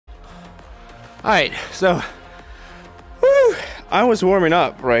Alright, so I was warming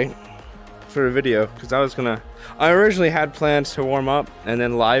up, right, for a video, because I originally had plans to warm up and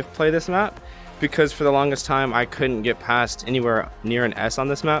then live play this map, because for the longest time I couldn't get past anywhere near an S on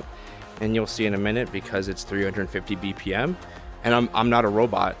this map, and you'll see in a minute because it's 350 BPM, and I'm not a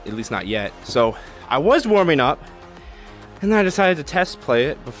robot, at least not yet. So I was warming up, and then I decided to test play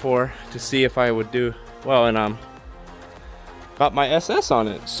it before to see if I would do well, and got my SS on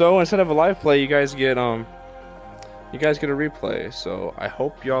it. So instead of a live play, you guys get a replay. So I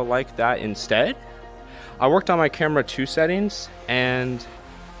hope y'all like that instead. I worked on my camera 2 settings, and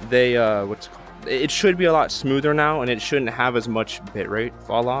they it should be a lot smoother now, and it shouldn't have as much bitrate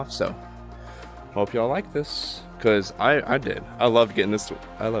fall off. So hope y'all like this, because I did. I loved getting this.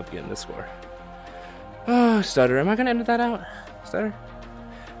 I love getting this score. Oh, stutter. Am I gonna edit that out? Stutter?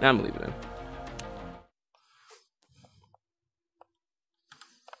 Nah, I'm leaving it in.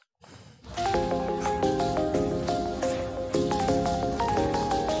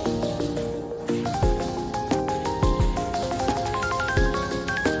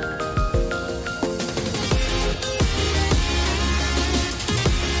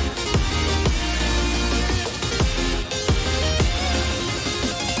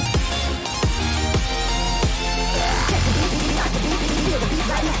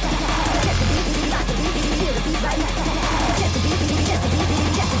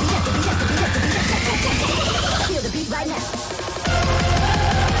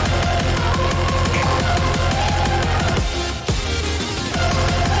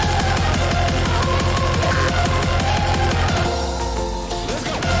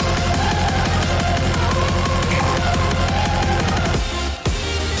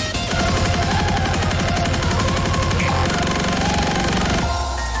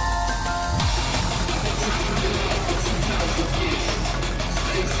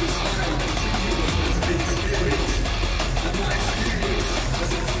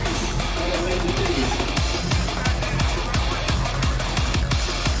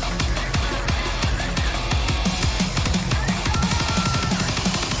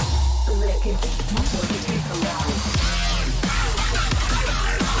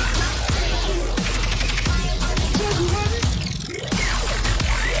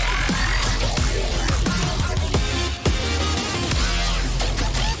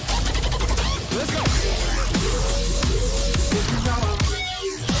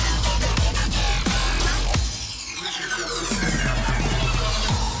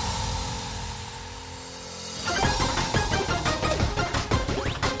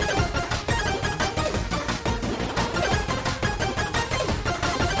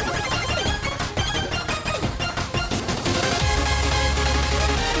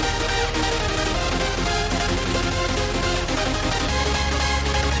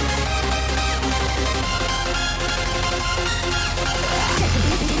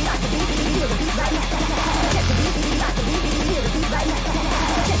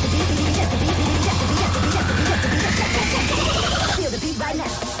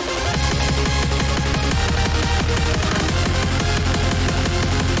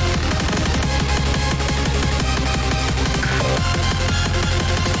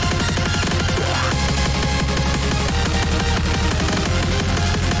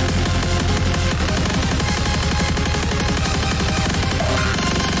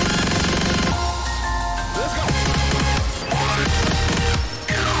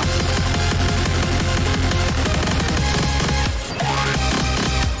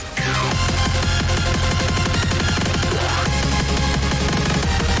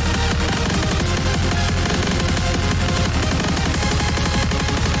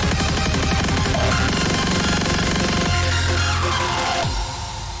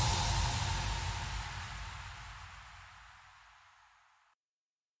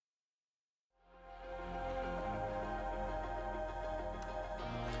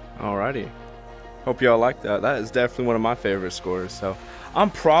 Alrighty, hope y'all like that. That is definitely one of my favorite scores. So I'm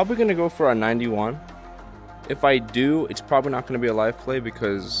probably gonna go for a 91. If I do, it's probably not gonna be a live play,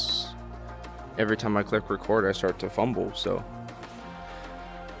 because every time I click record I start to fumble. So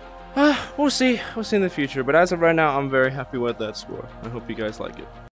we'll see in the future, but as of right now I'm very happy with that score. I hope you guys like it.